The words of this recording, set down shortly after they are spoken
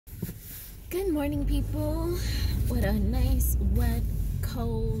Good morning, people. What a nice, wet,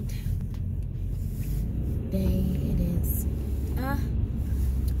 cold day it is.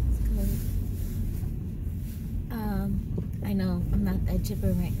 It's cold. I know I'm not that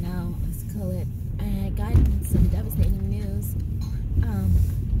chipper right now. Let's call it. I got some devastating news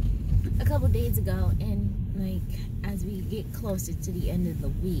a couple days ago, and as we get closer to the end of the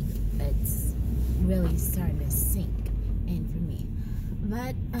week, it's really starting to sink in for me.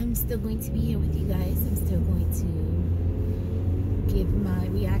 But I'm still going to be here with you guys. I'm still going to give my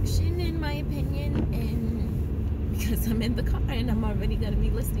reaction and my opinion, and because I'm in the car and I'm already going to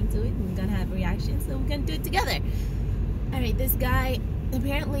be listening to it and I'm going to have a reaction, so we're going to do it together. Alright, this guy,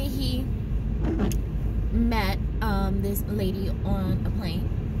 apparently he met this lady on a plane.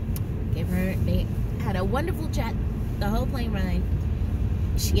 They had a wonderful chat the whole plane ride.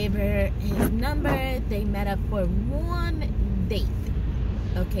 She gave her his number. They met up for one date.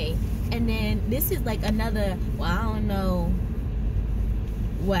 Okay, and then this is like another, well, I don't know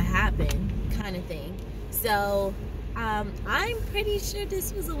what happened kind of thing. So I'm pretty sure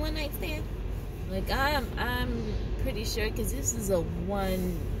this was a one-night stand. Like I'm pretty sure, because this is a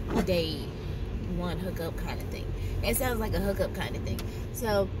one date, one hookup kind of thing. It sounds like a hookup kind of thing.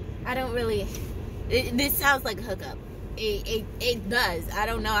 So I don't really, this sounds like a hookup. It does. I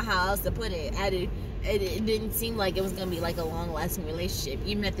don't know how else to put it. It didn't seem like it was going to be like a long-lasting relationship.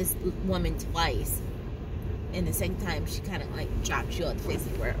 You met this woman twice, and the second time she kind of like dropped you off the face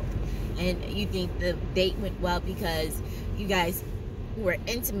of the world. And you think the date went well because you guys were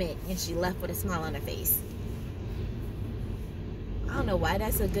intimate and she left with a smile on her face. I don't know why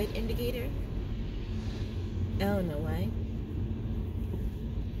that's a good indicator. I don't know why.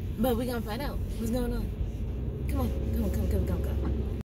 But we're going to find out what's going on. Come on.